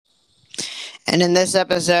And in this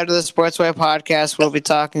episode of the Sportsway Podcast, we'll be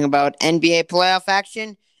talking about NBA playoff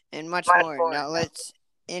action and much more. Now, let's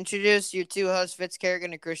introduce your two hosts, Fitz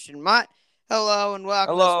Kerrigan and Christian Mott. Hello and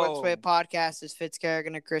welcome to the Sportsway Hello. Podcast. This is Fitz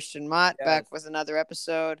Kerrigan and Christian Mott back Yes. with another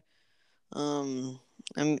episode.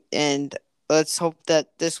 And let's hope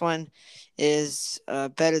that this one is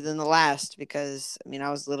better than the last because I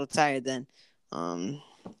was a little tired then.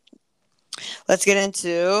 Let's get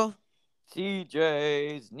into.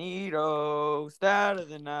 CJ's Nito stat of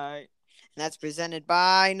the night. And that's presented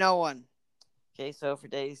by no one. Okay, so for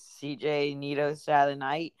today's CJ Nito stat of the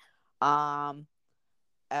night,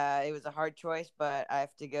 it was a hard choice, but I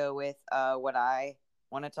have to go with what I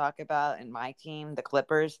want to talk about in my team, the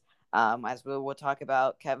Clippers. As we'll talk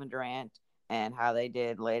about Kevin Durant and how they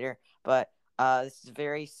did later, but this is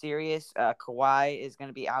very serious. Kawhi is going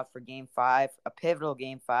to be out for Game 5, a pivotal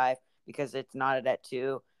Game 5, because it's knotted at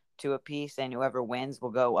 2 apiece, and whoever wins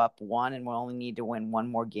will go up 1, and we'll only need to win one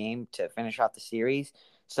more game to finish off the series.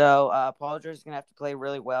 So Paul George is going to have to play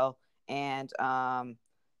really well, and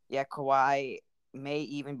Kawhi may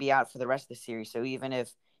even be out for the rest of the series. So even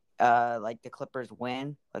if the Clippers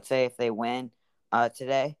win, let's say if they win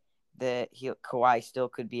today, Kawhi still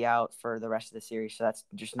could be out for the rest of the series. So that's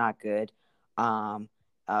just not good. Paul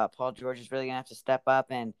George is really gonna have to step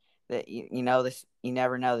up, and this you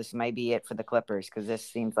never know. This might be it for the Clippers, because this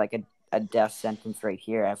seems like a death sentence right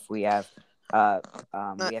here. If we have we have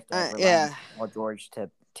to rely on Paul George to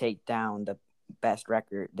take down the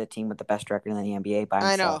team with the best record in the NBA by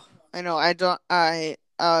himself. I know.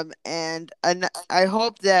 And I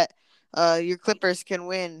hope that your Clippers can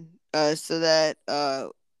win, so that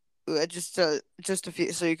just to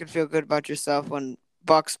feel, so you can feel good about yourself when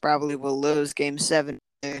Bucks probably will lose Game 7.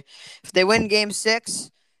 If they win Game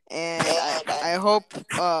 6, and I hope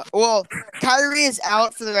Kyrie is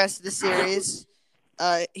out for the rest of the series.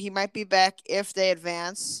 He might be back if they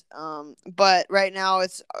advance. But right now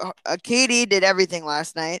it's KD did everything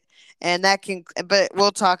last night, and that can. But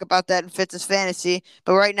we'll talk about that in Fitz's fantasy.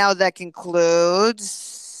 But right now that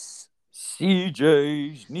concludes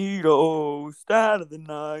CJ's Nito stat of the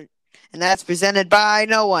night, and that's presented by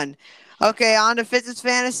no one. Okay, on to Fitz's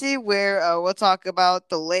fantasy, where we'll talk about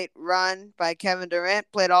the late run by Kevin Durant.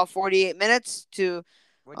 Played all 48 minutes to,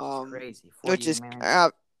 which is crazy. 48 which is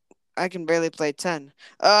minutes. I can barely play 10.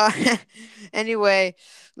 Anyway,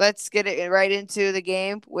 let's get it right into the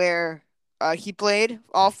game where he played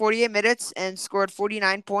all 48 minutes and scored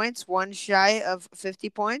 49 points, one shy of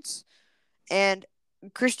 50 points. And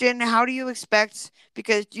Christian, how do you expect?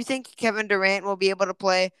 Because do you think Kevin Durant will be able to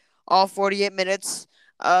play all 48 minutes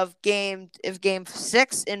of game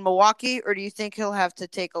 6 in Milwaukee, or do you think he'll have to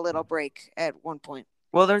take a little break at one point?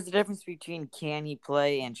 Well, there's a difference between can he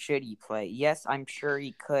play and should he play. Yes, I'm sure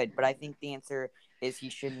he could, but I think the answer is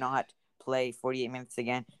he should not play 48 minutes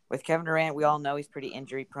again. With Kevin Durant, we all know he's pretty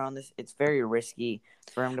injury prone. It's very risky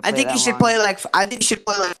for him to play. I think he should play like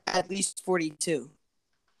at least 42.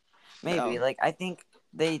 Maybe. So. I think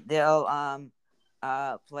they'll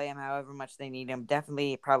play him however much they need him.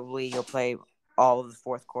 Definitely, probably he'll play all of the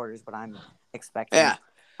fourth quarters, but I'm expecting. Yeah.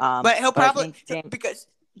 But he'll probably because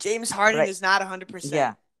James Harden is not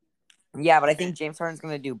 100%. Yeah, but I think James Harden's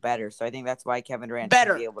going to do better, so I think that's why Kevin Durant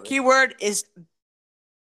better. Be able to. Keyword is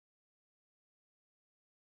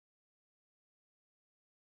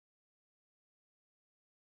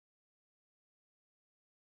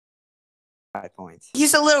 5 points.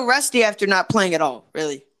 He's a little rusty after not playing at all,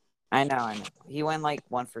 really. I know. He went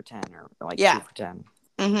 1 for 10 or 2 for 10.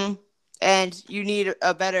 Mm-hmm. And you need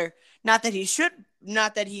a better. Not that he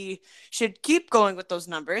should keep going with those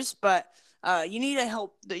numbers, but you need to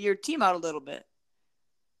help your team out a little bit.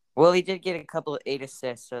 Well, he did get a couple of 8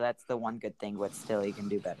 assists, so that's the one good thing. But still, he can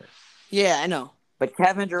do better. Yeah, I know. But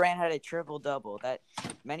Kevin Durant had a triple-double. That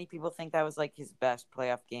many people think that was his best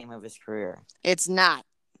playoff game of his career. It's not.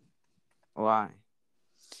 Why?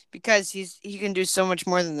 Because he can do so much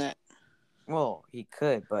more than that. Well, he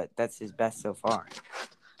could, but that's his best so far.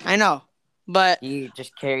 I know, but he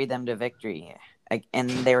just carried them to victory, and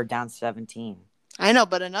they were down 17. I know,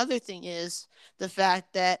 but another thing is the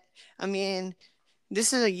fact that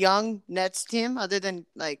this is a young Nets team, other than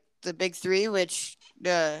the big three, which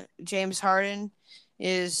James Harden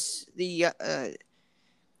is the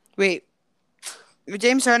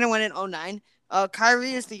James Harden went in 2009.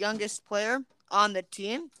 Kyrie is the youngest player on the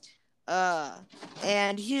team,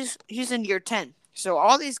 and he's in year 10. So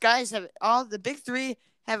all these guys all the big three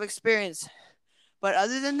have experience, but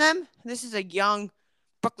other than them, this is a young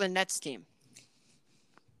Brooklyn Nets team.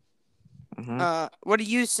 Mm-hmm. What do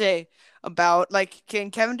you say about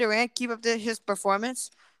can Kevin Durant keep up his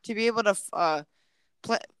performance to be able to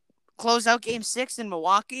close out Game 6 in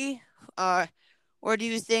Milwaukee? Uh, or do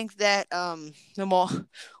you think that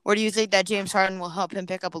or do you think that James Harden will help him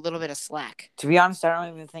pick up a little bit of slack? To be honest, I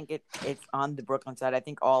don't even think it's on the Brooklyn side. I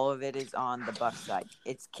think all of it is on the Bucks side.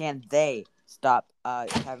 It's can they stop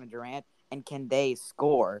Kevin Durant, and can they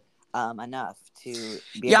score enough to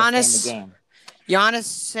be able to stay in the Giannis game? Giannis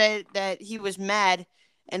said that he was mad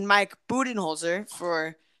and Mike Budenholzer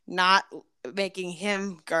for not making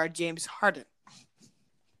him guard James Harden.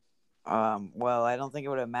 Well, I don't think it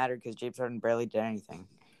would have mattered because James Harden barely did anything.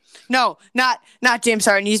 No, not James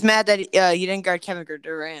Harden. He's mad that he didn't guard Kevin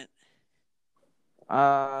Durant.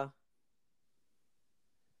 Uh,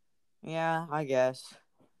 yeah, I guess.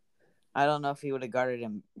 I don't know if he would have guarded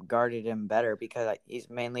him better because he's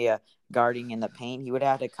mainly a guarding in the paint. He would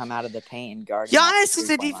have to come out of the paint and guard him at the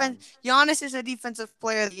 3-point line. Giannis is a defensive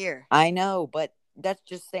player of the year. I know, but that's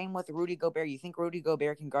just same with Rudy Gobert. You think Rudy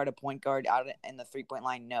Gobert can guard a point guard out in the 3-point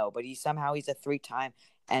line? No, but he's a 3-time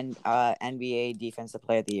and NBA Defensive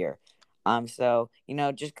Player of the Year. So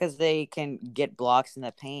just because they can get blocks in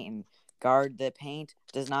the paint and guard the paint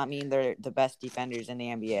does not mean they're the best defenders in the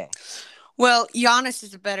NBA. Well, Giannis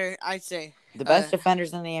is I'd say. The best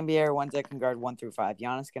defenders in the NBA are ones that can guard 1 through 5.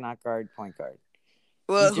 Giannis cannot guard point guard.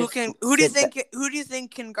 Well, who do you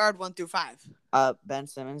think can guard 1 through 5? Ben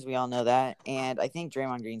Simmons, we all know that, and I think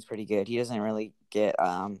Draymond Green's pretty good. He doesn't really get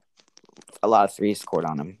a lot of threes scored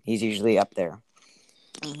on him. He's usually up there.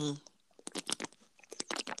 Mm-hmm.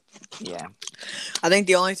 Yeah, I think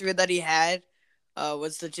the only three that he had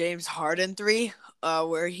was the James Harden three,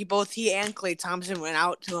 where he and Klay Thompson went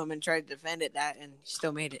out to him and tried to defend it, and he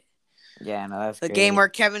still made it. Yeah, no, that's the great. Game where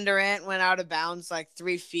Kevin Durant went out of bounds like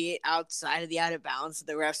 3 feet outside of the out of bounds.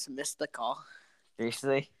 The refs missed the call.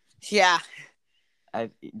 Seriously? Yeah.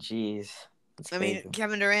 Jeez. I mean,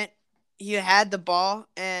 Kevin Durant, he had the ball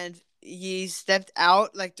and he stepped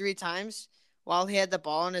out like 3 times while he had the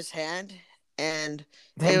ball in his hand, and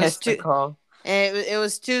they missed the call. And it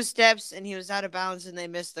was 2 steps, and he was out of bounds, and they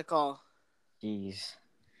missed the call. Jeez.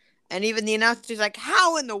 And even the announcer's like,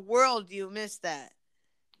 "How in the world do you miss that?"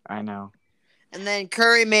 I know. And then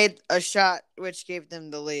Curry made a shot, which gave them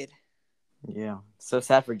the lead. Yeah. So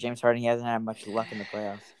sad for James Harden. He hasn't had much luck in the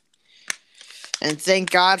playoffs. And thank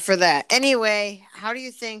God for that. Anyway, how do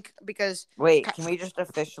you think? Because wait, can we just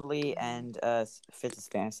officially end Fitz's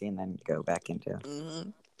fantasy and then go back into? Mm-hmm.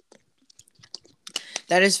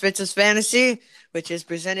 That is Fitz's fantasy, which is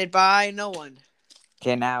presented by no one.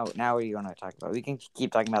 Okay, now what are you going to talk about? We can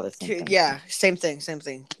keep talking about the same thing. Yeah, same thing.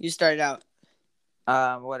 You started out.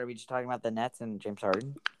 What are we just talking about? The Nets and James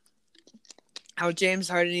Harden? How James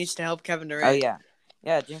Harden needs to help Kevin Durant. Oh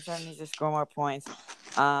yeah. James Harden needs to score more points.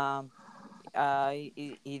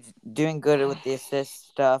 He's doing good with the assist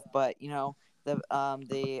stuff, but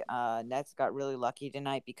the Nets got really lucky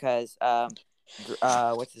tonight because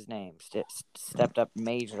what's his name stepped up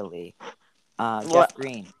majorly. Jeff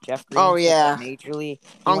Green. Oh yeah, majorly. He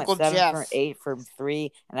Uncle went 7 Jeff. for 8 from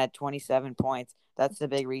 3 and had 27 points. That's the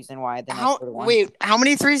big reason why the Nets won. Wait, how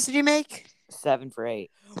many threes did he make? 7 for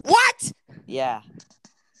 8. What? Yeah.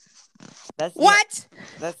 That's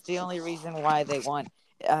the only reason why they won.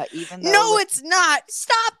 Even though no, it's not.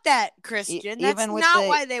 Stop that, Christian. That's not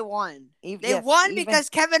why they won. They won because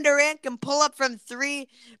Kevin Durant can pull up from 3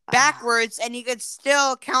 backwards, and he could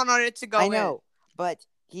still count on it to go in. I know, but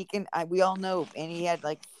he can. We all know, and he had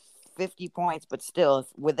like 50 points, but still,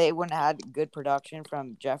 if they wouldn't have had good production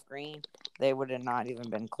from Jeff Green, they would have not even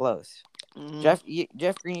been close. Mm-hmm.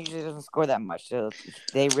 Jeff Green usually doesn't score that much, so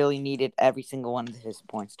they really needed every single one of his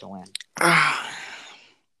points to win.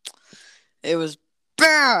 It was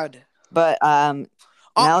bad. But now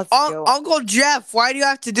let's go. Uncle Jeff, why do you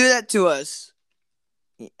have to do that to us?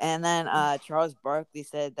 And then Charles Barkley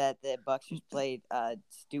said that the Bucks just played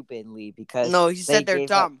stupidly because he said they're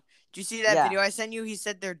dumb. Did you see that video I sent you? He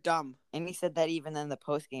said they're dumb. And he said that even in the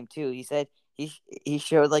post game too. He said he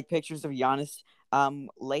showed like pictures of Giannis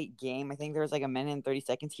late game. I think there was like a minute and 30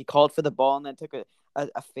 seconds. He called for the ball and then took a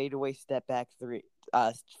fadeaway step back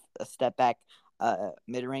a step back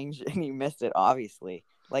mid range, and he missed it. Obviously,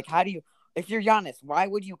 like how do you? If you're Giannis, why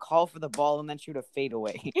would you call for the ball and then shoot a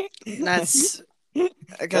fadeaway? That's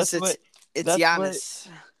because it's Giannis.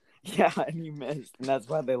 And you missed, and that's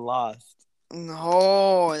why they lost.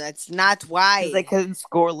 No, that's not why. Because they couldn't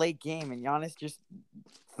score late game, and Giannis just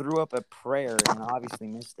threw up a prayer and obviously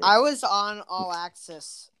missed it. I was on All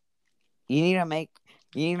Access. You need to make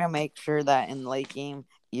sure that in late game,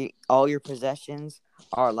 all your possessions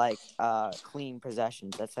are like clean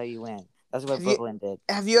possessions. That's how you win. That's what Brooklyn did.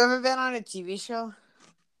 Have you ever been on a TV show?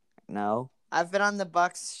 No. I've been on the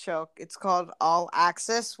Bucks show. It's called All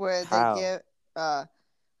Access, where they give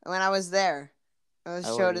when I was there. Oh,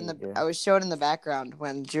 what did he I do? was showed in the background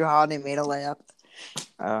when Drew Holiday made a layup.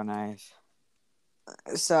 Oh, nice.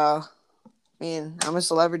 So, I mean, I'm a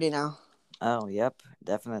celebrity now. Oh, yep,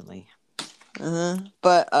 definitely.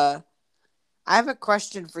 But I have a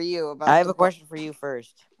question for you I about have the a book. question for you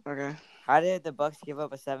first. Okay, How did the Bucks give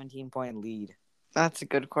up a 17-point lead? that's a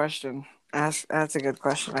good question. That's a good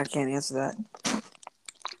question. I can't answer that.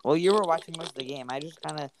 Well, you were watching most of the game. I just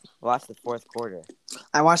kind of watched the fourth quarter.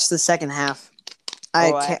 I watched the second half.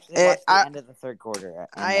 I Oh, I can't. actually watched the end of the third quarter and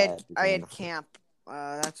the I beginning of had the fourth. camp.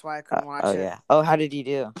 That's why I couldn't Oh watch it. yeah. Oh, how did you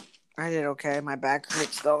do? I did okay. My back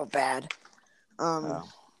hurts though bad. Um, Oh,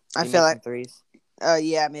 I you feel made like some threes.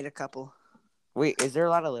 yeah, I made a couple. Wait, is there a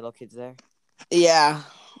lot of little kids there? Yeah.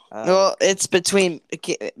 Well, Okay. it's between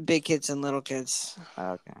big kids and little kids.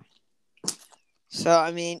 Okay. So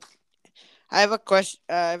I mean, I have a question.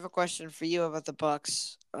 I have a question for you about the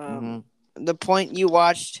Bucks. Mhm. The point you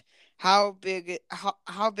watched. How big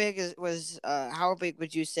how big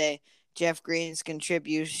would you say Jeff Green's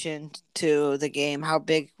contribution to the game? How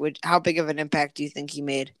big of an impact do you think he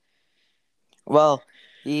made? Well,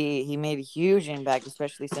 he made a huge impact,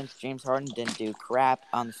 especially since James Harden didn't do crap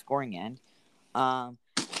on the scoring end. Um,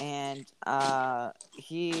 and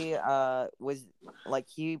he was like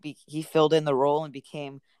he filled in the role and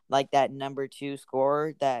became like that number two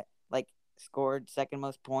scorer that like scored second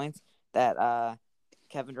most points that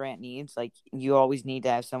Kevin Durant needs. Like you always need to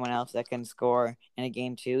have someone else that can score in a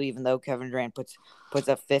game too. Even though Kevin Durant puts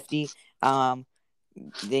up 50,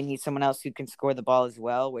 they need someone else who can score the ball as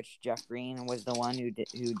well. Which Jeff Green was the one who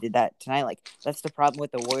did that tonight. Like that's the problem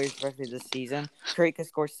with the Warriors, especially this season. Curry could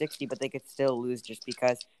score 60, but they could still lose just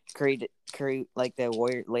because Curry like the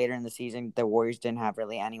Warrior later in the season, the Warriors didn't have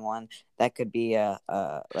really anyone that could be a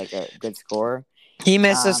like a good scorer. He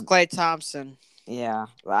misses Um, Clay Thompson. yeah,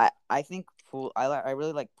 I think Poole. I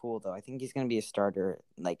really like Poole though. I think he's gonna be a starter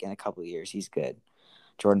like in a couple of years. He's good,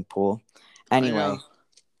 Jordan Poole. I know. Anyway,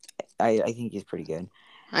 I think he's pretty good.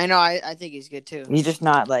 I know. I think he's good too. He's just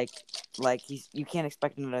not like he's you can't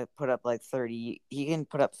expect him to put up like 30. He can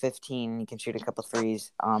put up 15. He can shoot a couple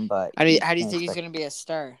threes. But you How do you can't think he's expect gonna be a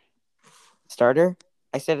star? starter.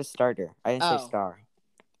 I said a starter. I didn't say Oh. star.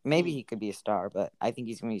 Maybe Hmm. he could be a star, but I think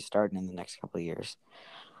he's gonna be starting in the next couple of years.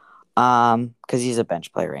 Because he's a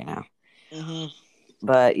bench player right now. Hmm.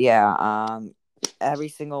 But yeah, every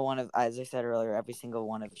single one of, as I said earlier, every single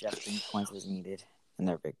one of Jeff Green's points was needed in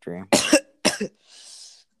their victory.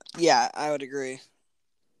 Yeah, I would agree.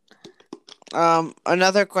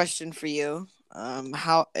 Another question for you.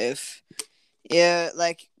 How if yeah,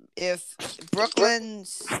 like if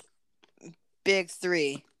Brooklyn's big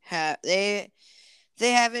three have they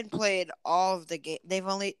haven't played all of the game. They've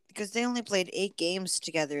only because they only played 8 games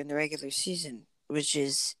together in the regular season, which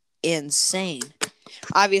is insane.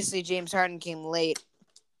 Obviously, James Harden came late.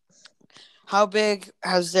 How big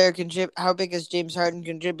has James Harden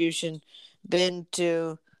contribution been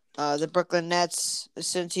to the Brooklyn Nets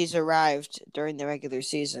since he's arrived during the regular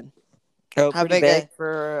season? Oh, How pretty big a big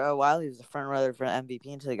for a while. He was the front runner for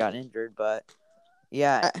MVP until he got injured. But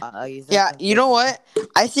yeah, uh, he's done yeah, some you good know things. what?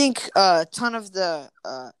 I think a ton of the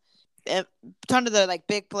like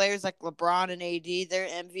big players like LeBron and AD, their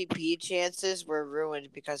MVP chances were ruined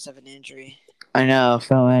because of an injury. I know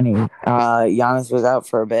so many. Giannis was out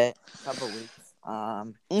for a bit, a couple weeks.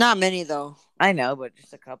 Not many though. I know, but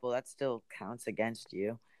just a couple. That still counts against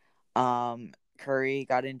you. Curry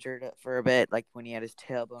got injured for a bit, like when he had his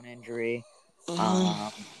tailbone injury. Hmm.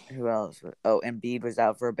 Who else? Oh, Embiid was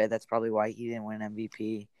out for a bit. That's probably why he didn't win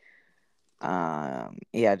MVP.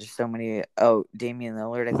 Yeah, just so many. Oh, Damian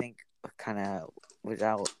Lillard, I think, kind of was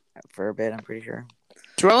out for a bit. I'm pretty sure.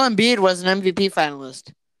 Joel Embiid was an MVP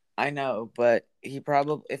finalist. I know, but he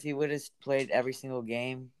probably if he would have played every single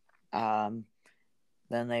game, um,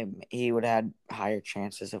 then he would have had higher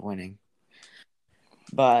chances of winning.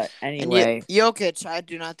 But And anyway, Jokic, I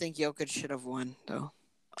do not think Jokic should have won though,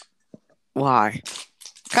 why?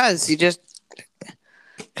 because he just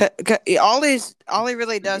all he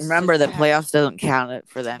really does is Remember just that playoffs doesn't count it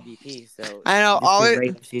for the MVP, so I know just his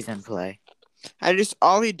regular season play.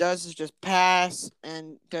 all he does is just pass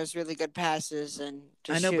and does really good passes and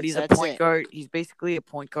I just know, but shoots. he's a That's point it. guard. He's basically a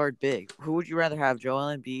point guard big. Who would you rather have,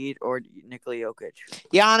 Joel Embiid or Nikola Jokic?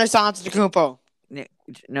 Giannis Antetokounmpo.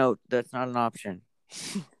 No, that's not an option.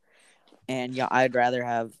 And yeah, I'd rather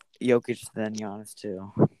have Jokic than Giannis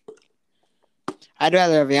too. I'd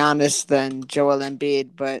rather have Giannis than Joel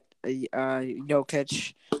Embiid, but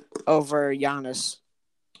Jokic over Giannis.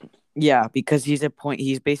 Yeah, because he's a point.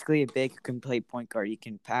 He's basically a big, who can play point guard. He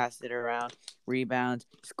can pass it around, rebound,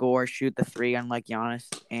 score, shoot the three, unlike Giannis,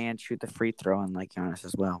 and shoot the free throw, unlike Giannis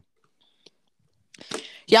as well.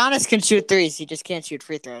 Giannis can shoot threes. He just can't shoot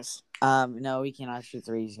free throws. No, he cannot shoot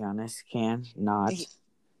threes. Giannis can not.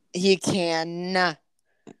 He can. No.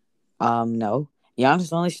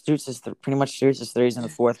 Giannis only shoots pretty much shoots his threes in the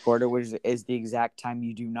fourth quarter, which is the exact time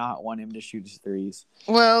you do not want him to shoot his threes.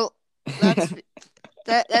 Well, that's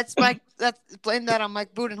blame that on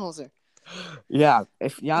Mike Budenholzer. Yeah,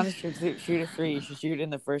 if Giannis should shoot a three, you should shoot it in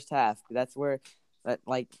the first half. That's where, in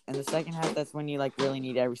the second half, that's when you really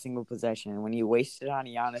need every single possession. And when you waste it on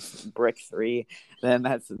Giannis brick three, then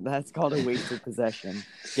that's called a wasted possession.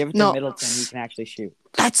 Give it to Middleton; he can actually shoot.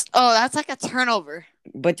 That's like a turnover.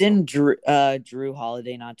 But didn't Drew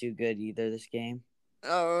Holiday not do good either this game?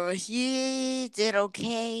 Oh, he did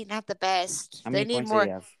okay, not the best. How many points did he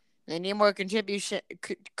have? They need more contribution.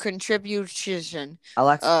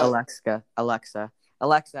 Alexa,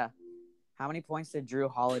 how many points did Drew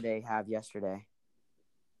Holiday have yesterday?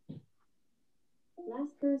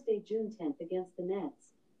 Last Thursday, June 10th, against the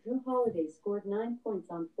Nets, Drew Holiday scored 9 points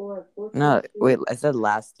on 4 of 14. No, wait, I said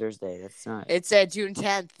last Thursday. That's not. It said June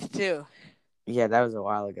 10th, too. Yeah, that was a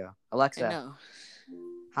while ago. Alexa, I know.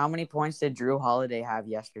 How many points did Drew Holiday have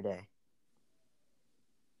yesterday?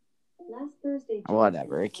 Last Thursday.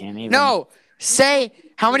 Whatever, it can't even. No, say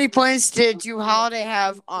how many points did Drew Holiday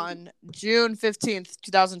have on June 15th,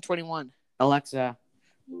 2021? Alexa,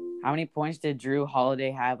 how many points did Drew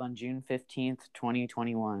Holiday have on June 15th,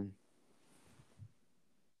 2021?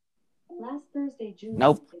 Last Thursday, June.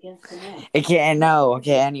 Nope. It can't. No.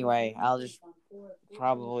 Okay. Anyway, I'll just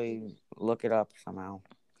probably look it up somehow.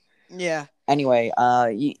 Yeah. Anyway,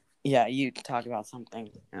 you talk about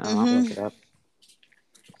something. I'll look it up.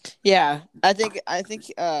 Yeah, I think.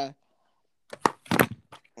 I'm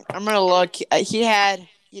gonna look. He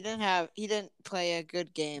didn't play a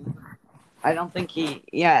good game. I don't think he.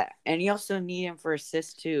 Yeah, and you also need him for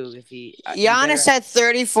assists too. If Giannis had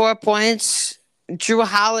 34 points. Drew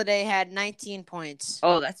Holiday had 19 points.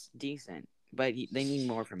 Oh, that's decent, but they need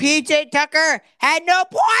more from him. PJ Tucker had no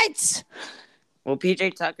points. Well,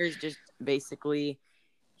 PJ Tucker's just basically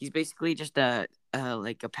just a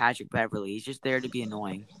Patrick Beverly. He's just there to be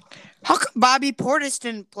annoying. How come Bobby Portis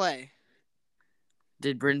didn't play?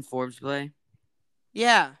 Did Bryn Forbes play?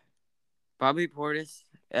 Yeah. Bobby Portis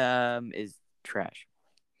is trash.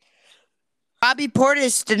 Bobby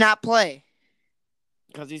Portis did not play.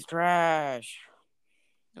 Because he's trash.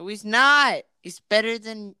 No, he's not. He's better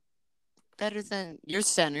than your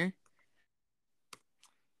center.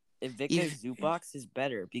 Ivica Zubac is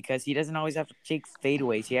better because he doesn't always have to take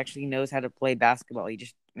fadeaways. He actually knows how to play basketball. He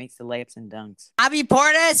just makes the layups and dunks. Bobby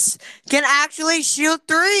Portis can actually shoot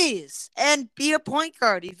threes and be a point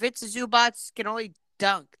guard. Ivica Zubac can only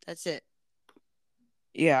dunk. That's it.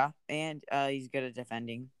 Yeah, and he's good at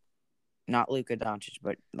defending. Not Luka Doncic,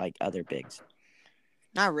 but other bigs.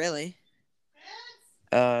 Not really.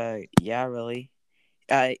 Yeah, really.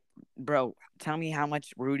 Bro, tell me how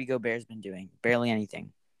much Rudy Gobert's been doing. Barely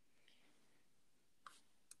anything.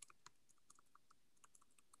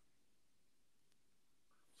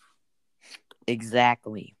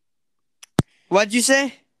 Exactly. What'd you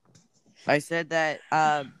say? I said that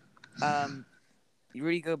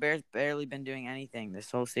Rudy Gobert's barely been doing anything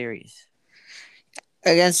this whole series.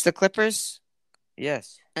 Against the Clippers?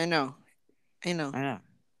 Yes. I know.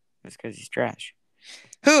 It's because he's trash.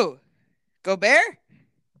 Who? Gobert?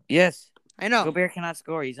 Yes. I know. Gobert cannot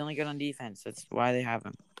score. He's only good on defense. That's why they have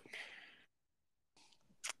him.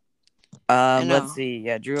 Let's see.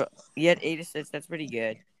 Yeah, Drew. He had 8 assists. That's pretty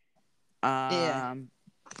good. Yeah.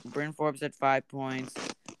 Bryn Forbes had 5 points.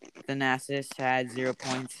 Thanasis had 0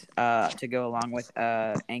 points. To go along with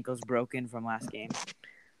ankles broken from last game.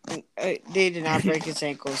 They did not break his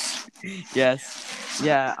ankles. Yes.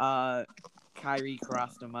 Yeah. Kyrie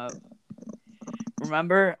crossed him up.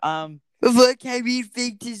 Remember? Before Kyrie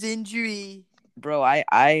faked his injury. Bro,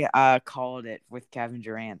 I called it with Kevin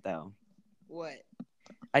Durant though. What?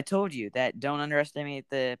 I told you that don't underestimate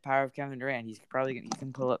the power of Kevin Durant.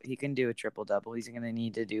 He can do a triple double. He's gonna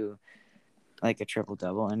need to do a triple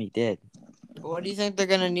double, and he did. What do you think they're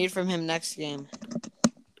gonna need from him next game?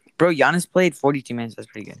 Bro, Giannis played 42 minutes. That's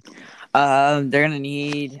pretty good. They're gonna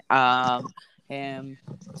need him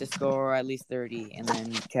to score at least 30, and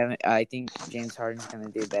then I think James Harden's gonna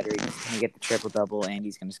do better. He's gonna get the triple double, and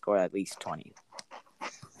he's gonna score at least 20.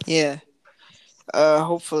 Yeah.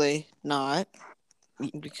 Hopefully not,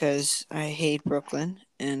 because I hate Brooklyn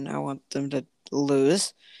and I want them to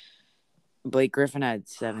lose. Blake Griffin had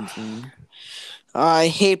 17. I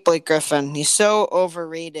hate Blake Griffin. He's so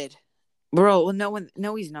overrated. Bro, well,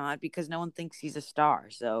 no, he's not because no one thinks he's a star.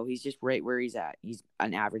 So he's just right where he's at. He's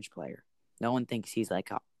an average player. No one thinks he's like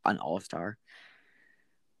an all-star.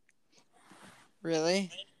 Really?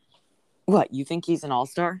 What? You think he's an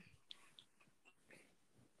all-star?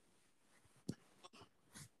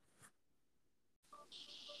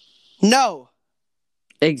 No.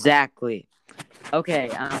 Exactly. Okay.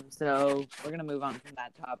 So we're gonna move on from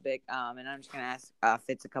that topic. And I'm just gonna ask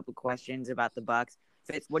Fitz a couple questions about the Bucks.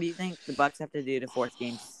 Fitz, what do you think the Bucks have to do to force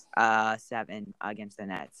Game 7 against the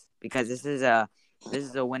Nets? Because this is a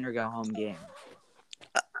win or go home game.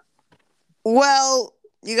 Well,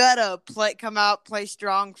 you gotta come out, play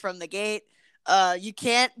strong from the gate. You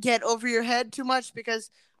can't get over your head too much because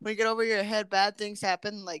when you get over your head, bad things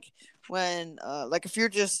happen. Like when, like if you're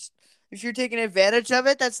taking advantage of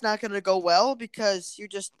it, that's not gonna go well because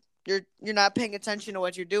you're not paying attention to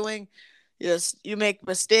what you're doing. You make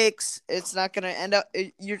mistakes. It's not gonna end up.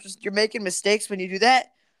 You're making mistakes when you do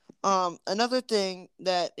that. Another thing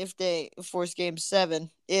that if they force Game 7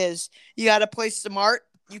 is you got to play smart.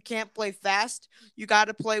 You can't play fast. You got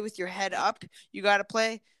to play with your head up. You got to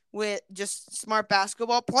play with just smart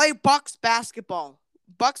basketball. Play Bucks basketball.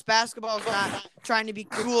 Bucks basketball is not trying to be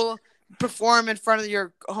cool, perform in front of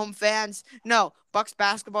your home fans. No, Bucks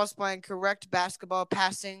basketball is playing correct basketball,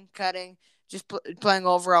 passing, cutting, just playing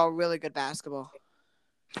overall really good basketball.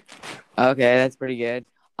 Okay, that's pretty good.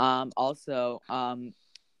 Also,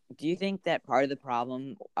 do you think that part of the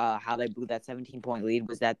problem, how they blew that 17-point lead,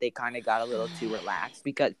 was that they kind of got a little too relaxed?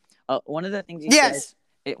 Because one of the things you said, Yes.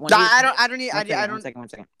 one of your, I don't need. one second, I one don't. second, one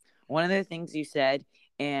second. One of the things you said,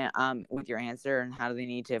 and with your answer and how do they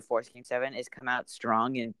need to force Game 7 is come out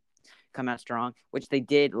strong, which they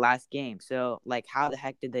did last game. So, like, how the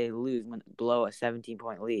heck did they lose when blow a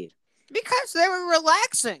 17-point lead? Because they were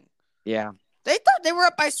relaxing. Yeah. They thought they were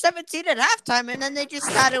up by 17 at halftime, and then they just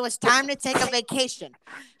thought it was time to take a vacation.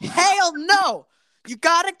 Hell no! You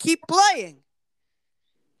gotta keep playing.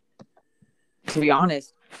 To be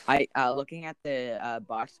honest, I looking at the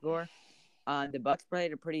box score, the Bucks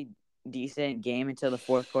played a pretty decent game until the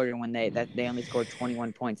fourth quarter when they only scored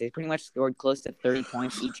 21 points. They pretty much scored close to 30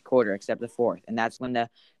 points each quarter except the fourth, and that's when the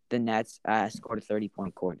Nets scored a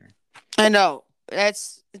 30-point quarter. I know.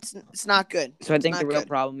 It's not good. So I think the real good.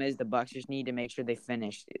 problem is the Bucks just need to make sure they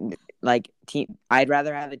finish. Like I'd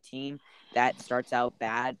rather have a team that starts out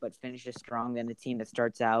bad but finishes strong than a team that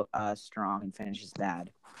starts out strong and finishes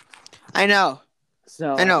bad. I know.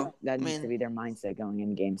 So I know. that needs to be their mindset going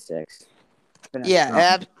in Game 6.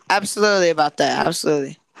 Yeah, absolutely about that.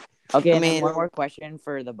 Absolutely. Okay, and then one more question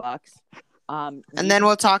for the Bucks. And then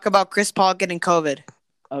we'll talk about Chris Paul getting COVID.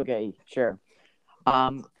 Okay, sure.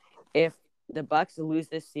 If the Bucks lose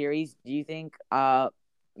this series, do you think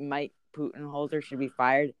Mike Budenholzer should be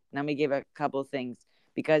fired? Let me give a couple of things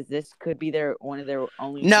because this could be one of their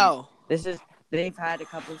only. No. They've had a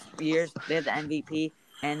couple of years. They have the MVP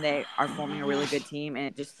and they are forming a really good team, and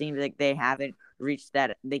it just seems like they haven't reached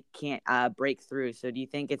that. They can't break through. So do you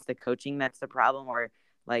think it's the coaching that's the problem, or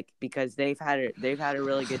like because they've had a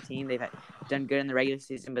really good team, they've done good in the regular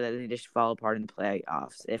season, but then they just fall apart in the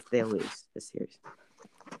playoffs if they lose this series?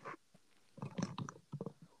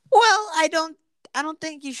 Well, I don't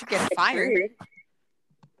think you should get fired.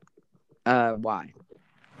 Why?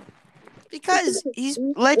 Because he's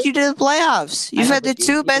led you to the playoffs. You've had the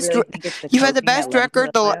two best. You've had the best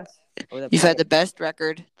record. You've had the best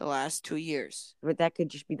record the last 2 years. But that could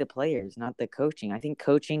just be the players, not the coaching. I think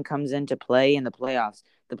coaching comes into play in the playoffs.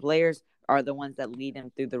 The players are the ones that lead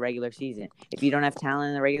them through the regular season. If you don't have talent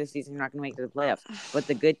in the regular season, you're not going to make it to the playoffs. But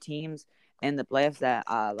the good teams in the playoffs that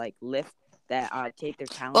lift, that take their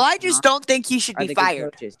talent. Well, I just don't think he should be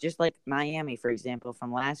fired. Coaches. Just like Miami, for example,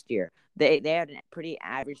 from last year. They had a pretty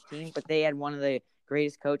average team, but they had one of the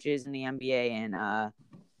greatest coaches in the NBA, and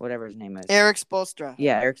whatever his name is. Eric Spoelstra.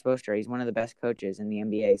 Yeah, Eric Spoelstra. He's one of the best coaches in the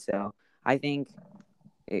NBA. So I think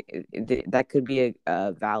that could be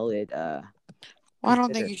a valid. Well, I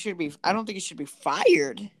don't think he should be. I don't think he should be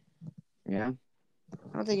fired. Yeah.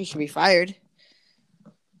 I don't think he should be fired.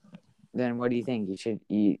 Then what do you think? He should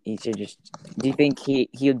just. Do you think he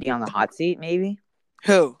would be on the hot seat? Maybe.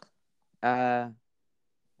 Who?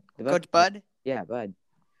 Coach Bud. Yeah, Bud.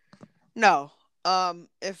 No.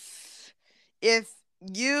 If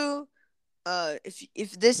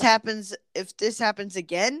this happens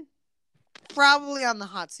again, probably on the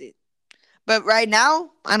hot seat. But right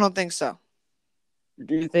now, I don't think so.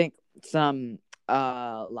 Do you think some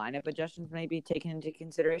lineup adjustments may be taken into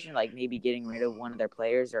consideration, like maybe getting rid of one of their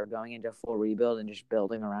players or going into a full rebuild and just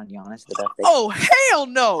building around Giannis? Oh, hell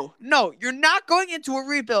no. No, you're not going into a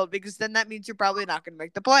rebuild because then that means you're probably not going to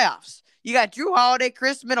make the playoffs. You got Drew Holiday,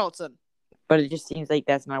 Chris Middleton. But it just seems like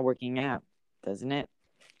that's not working out, doesn't it?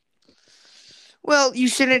 Well, you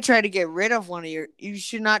shouldn't try to get rid of one of your. You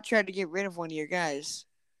should not try to get rid of one of your guys.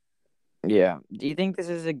 Yeah. Do you think this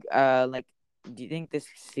is a like? Do you think this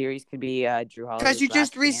series could be Drew Because Holiday's you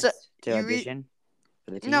just last chance to audition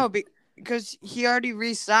for the team? no, because he already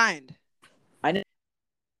re-signed. I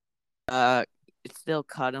know. Still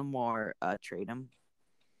cut him or trade him.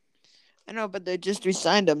 I know, but they just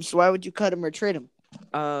re-signed him. So why would you cut him or trade him?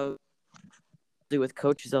 Do with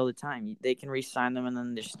coaches all the time. They can re-sign them and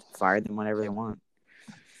then just fire them whenever they want.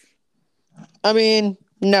 I mean,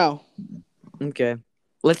 no. Okay.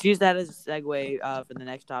 Let's use that as a segue for the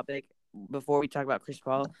next topic. Before we talk about Chris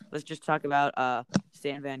Paul, let's just talk about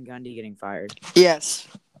Stan Van Gundy getting fired. Yes.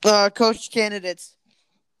 Coach candidates.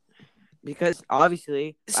 Because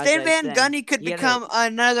obviously, Stan Van Gundy could become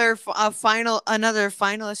another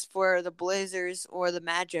finalist for the Blazers or the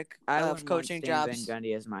Magic of coaching jobs. I Stan Van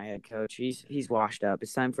Gundy as my head coach. He's washed up.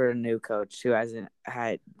 It's time for a new coach who hasn't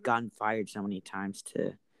gotten fired so many times.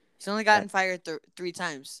 He's only gotten fired 3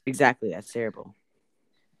 times. Exactly, that's terrible.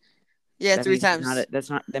 Yeah, 3 times.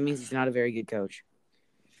 That means he's not a very good coach.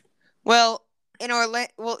 Well, in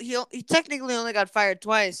Orlando, he technically only got fired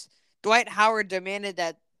twice. Dwight Howard demanded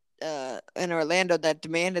that in Orlando that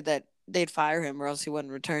they'd fire him or else he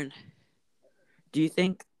wouldn't return. Do you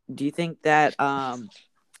think that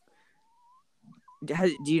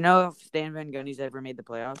do you know if Stan Van Gundy's ever made the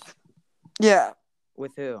playoffs? Yeah.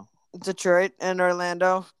 With who? Detroit and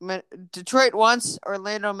Orlando. Detroit once,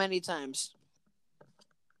 Orlando many times.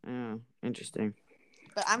 Oh, interesting.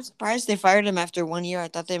 But I'm surprised they fired him after 1 year. I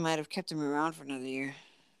thought they might have kept him around for another year.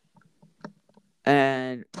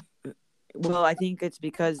 And well, I think it's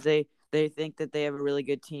because they think that they have a really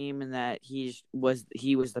good team and that he was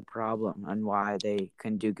the problem and why they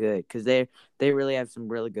couldn't do good, because they really have some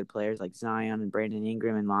really good players like Zion and Brandon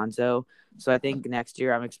Ingram and Lonzo. So I think next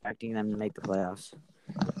year I'm expecting them to make the playoffs.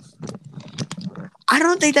 I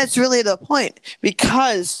don't think that's really the point,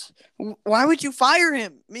 because why would you fire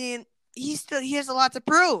him? I mean, he has a lot to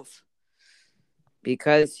prove.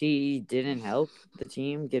 Because he didn't help the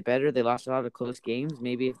team get better. They lost a lot of close games.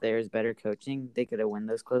 Maybe if there was better coaching, they could have won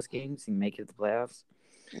those close games and make it to the playoffs.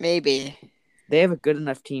 Maybe. They have a good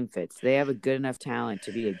enough team fits. They have a good enough talent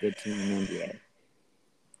to be a good team in the NBA.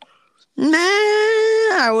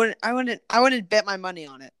 Nah, I wouldn't bet my money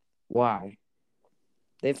on it. Why?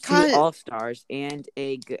 They have 2 all-stars and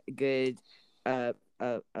a good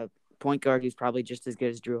point guard who's probably just as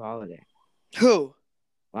good as Drew Holiday. Who?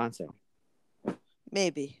 Lonzo.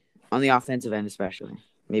 Maybe. On the offensive end, especially.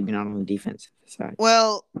 Maybe not on the defensive side.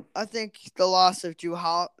 Well, I think the loss of Drew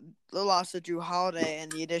Holiday and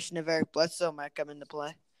the addition of Eric Bledsoe might come into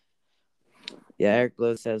play. Yeah, Eric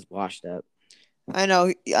Bledsoe's washed up. I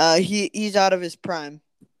know. He's out of his prime.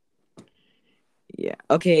 Yeah.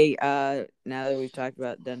 Okay. Now that we've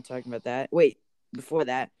done talking about that. Wait. Before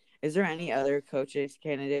that, is there any other coaches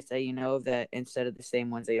candidates that you know of that, instead of the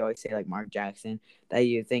same ones that you always say, like Mark Jackson, that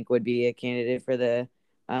you think would be a candidate for the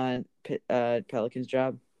Pelicans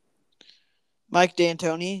job? Mike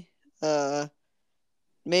D'Antoni.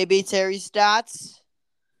 Maybe Terry Stotts.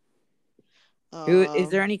 Is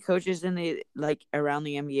there any coaches in the around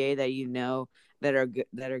the NBA that you know that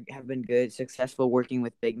have been good, successful working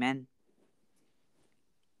with big men?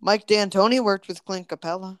 Mike D'Antoni worked with Clint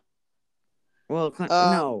Capella. Well,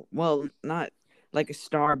 not like a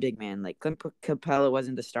star big man. Like Clint Capella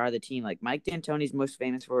wasn't the star of the team. Like Mike D'Antoni's most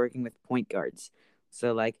famous for working with point guards.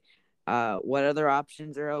 So what other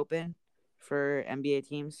options are open for NBA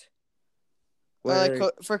teams?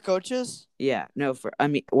 For coaches? Yeah, no.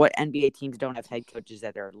 What NBA teams don't have head coaches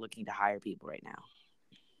that are looking to hire people right now?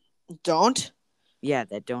 Don't? Yeah,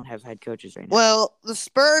 that don't have head coaches right now. Well, the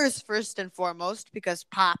Spurs first and foremost, because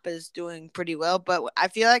Pop is doing pretty well. But I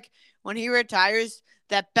feel like when he retires,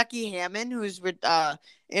 that Becky Hammond, who's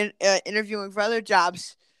interviewing for other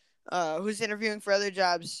jobs,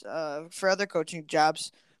 for other coaching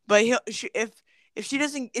jobs. But if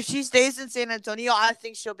she stays in San Antonio, I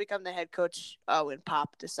think she'll become the head coach when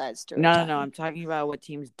Pop decides to retire. No. I'm talking about what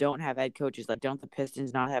teams don't have head coaches. Like, don't the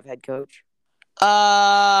Pistons not have head coach?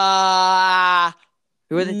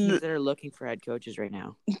 Who are the teams that are looking for head coaches right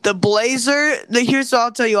now? The Blazers. Here's what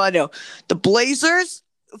I'll tell you. I know the Blazers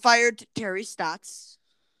fired Terry Stotts.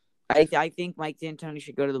 I think Mike D'Antoni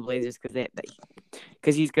should go to the Blazers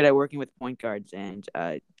because he's good at working with point guards, and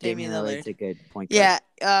Damian Lillard's a good point guard.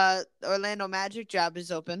 Yeah, Orlando Magic job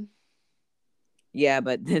is open. Yeah,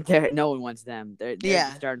 but no one wants them. They're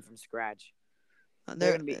starting from scratch. They're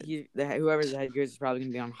They're gonna be whoever's the head coach is probably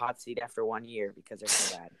gonna be on hot seat after 1 year because they're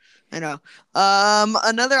so bad. I know.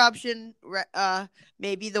 Another option,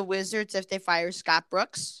 maybe the Wizards if they fire Scott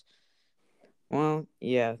Brooks. Well,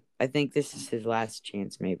 yeah, I think this is his last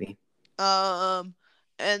chance, maybe. And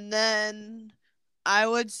then I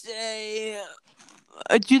would say,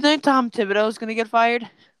 do you think Tom Thibodeau is gonna get fired?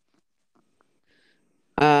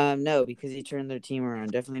 No, because he turned their team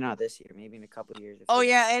around. Definitely not this year. Maybe in a couple of years if Oh they.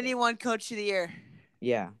 yeah, and he won Coach of the Year.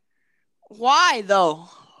 Yeah, Why though?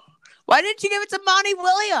 Why didn't you give it to Monty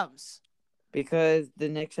Williams? because the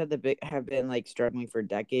Knicks have been like struggling for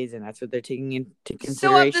decades, and that's what they're taking into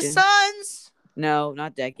So have the consideration. Suns. No,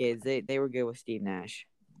 not decades. They were good with Steve Nash.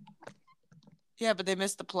 Yeah, but they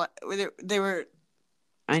missed the play. They were.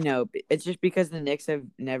 I know. It's just because the Knicks have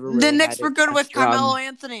never The really Knicks had were good a with strong. Carmelo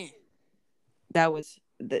Anthony. That was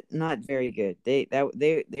not very good. They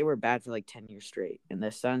were bad for like 10 years straight, and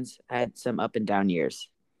the Suns had some up and down years.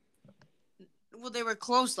 Well, they were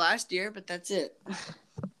close last year, but that's it.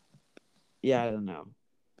 Yeah, I don't know.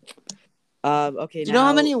 Okay, Do you know how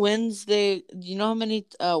now many wins they? Do you know how many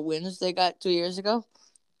wins they got 2 years ago?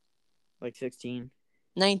 like 16,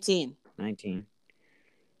 19. 19.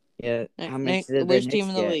 Yeah, how much did the Worst team Knicks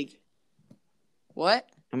in the get? league. What?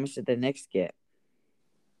 How much did the Knicks get?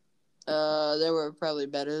 They were probably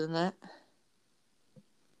better than that.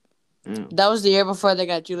 Oh, That was the year before they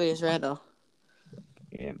got Julius Randle.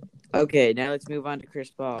 yeah. Okay, now let's move on to Chris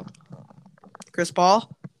Paul. Chris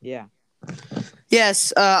Paul. Yeah.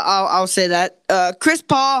 Yes, I'll say that. Chris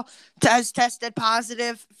Paul has tested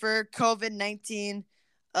positive for COVID-19.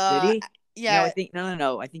 Did he? Yeah, No, I think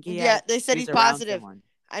no. I think yeah. They said he's he's around positive, someone.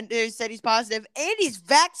 and they said he's positive, and he's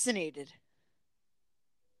vaccinated.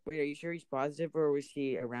 Wait, are you sure he's positive, or was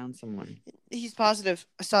he around someone? He's positive.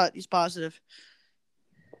 I saw it. He's positive.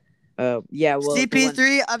 Oh, yeah. Well,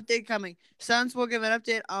 CP3 update coming. Suns will give an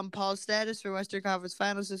update on Paul's status for Western Conference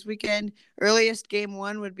Finals this weekend. Earliest game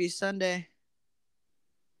 1 would be Sunday.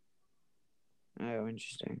 Oh,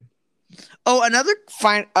 interesting. Oh, another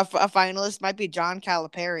a finalist might be John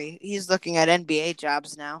Calipari. He's looking at NBA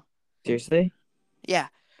jobs now. Seriously? Yeah.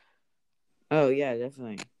 Oh, yeah,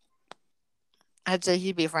 definitely. I'd say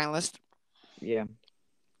he'd be a finalist. Yeah.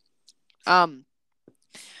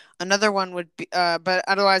 Another one would be but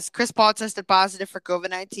otherwise Chris Paul tested positive for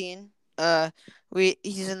COVID-19.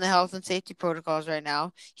 He's in the health and safety protocols right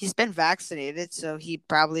now. He's been vaccinated, so he'd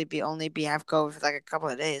probably only have COVID for like a couple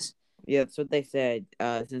of days. Yeah, that's what they said.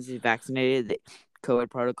 Since he's vaccinated, the COVID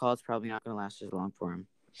protocol is probably not going to last as long for him.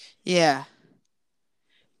 Yeah.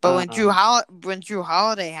 But when Drew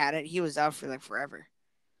Holiday had it, he was out for like forever.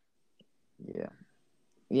 Yeah.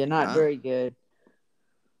 Yeah, not very good.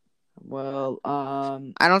 Well,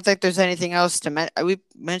 I don't think there's anything else to mention. We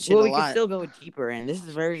mentioned a lot. Well, we can still go deeper, and this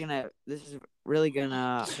is really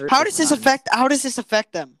gonna hurt. How does this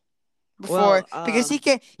affect them? Because he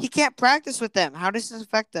can't practice with them. How does this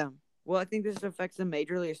affect them? Well, I think this affects them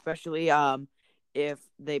majorly, especially if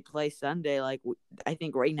they play Sunday. Like, I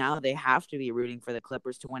think right now they have to be rooting for the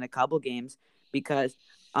Clippers to win a couple games because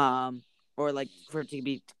or like for it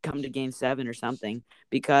to come to Game 7 or something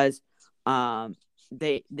because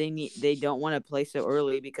they don't want to play so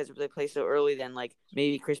early because if they play so early, then like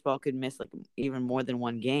maybe Chris Paul could miss like even more than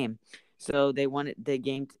one game. So they want the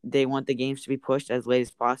games to be pushed as late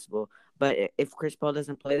as possible. But if Chris Paul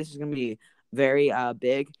doesn't play, this is going to be very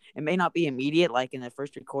big. It may not be immediate like in the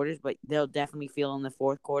first 3 quarters, but they'll definitely feel in the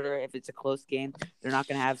fourth quarter if it's a close game. They're not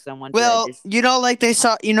going to have someone. Well, like they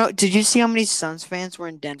saw. Did you see how many Suns fans were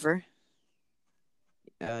in Denver?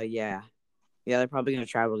 Yeah, they're probably going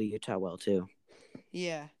to travel to Utah well too.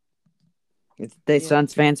 Yeah.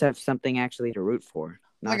 Suns fans have something actually to root for.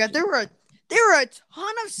 There were a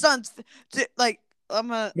ton of Suns.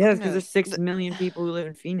 Because there's 6 million people who live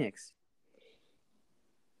in Phoenix.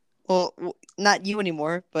 Well, not you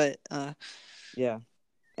anymore, but yeah,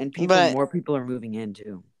 and more people are moving in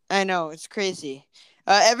too. I know, it's crazy.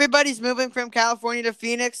 Everybody's moving from California to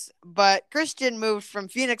Phoenix, but Christian moved from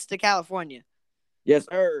Phoenix to California. Yes,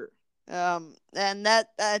 sir. And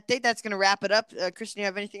that I think that's gonna wrap it up. Christian, you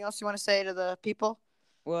have anything else you want to say to the people?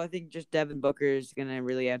 Well, I think just Devin Booker is gonna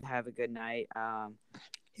really have a good night.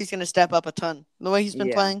 He's gonna step up a ton the way he's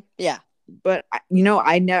been playing. Yeah, but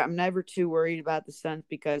I'm never too worried about the Suns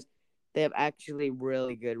because they have actually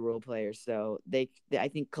really good role players. So I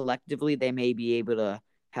think collectively they may be able to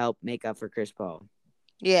help make up for Chris Paul.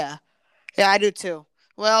 Yeah, I do too.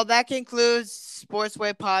 Well, that concludes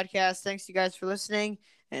Sportsway Podcast. Thanks you guys for listening.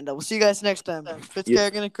 And we'll see you guys next time.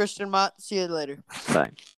 Fitzgerald and Christian Mott. See you later.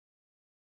 Bye.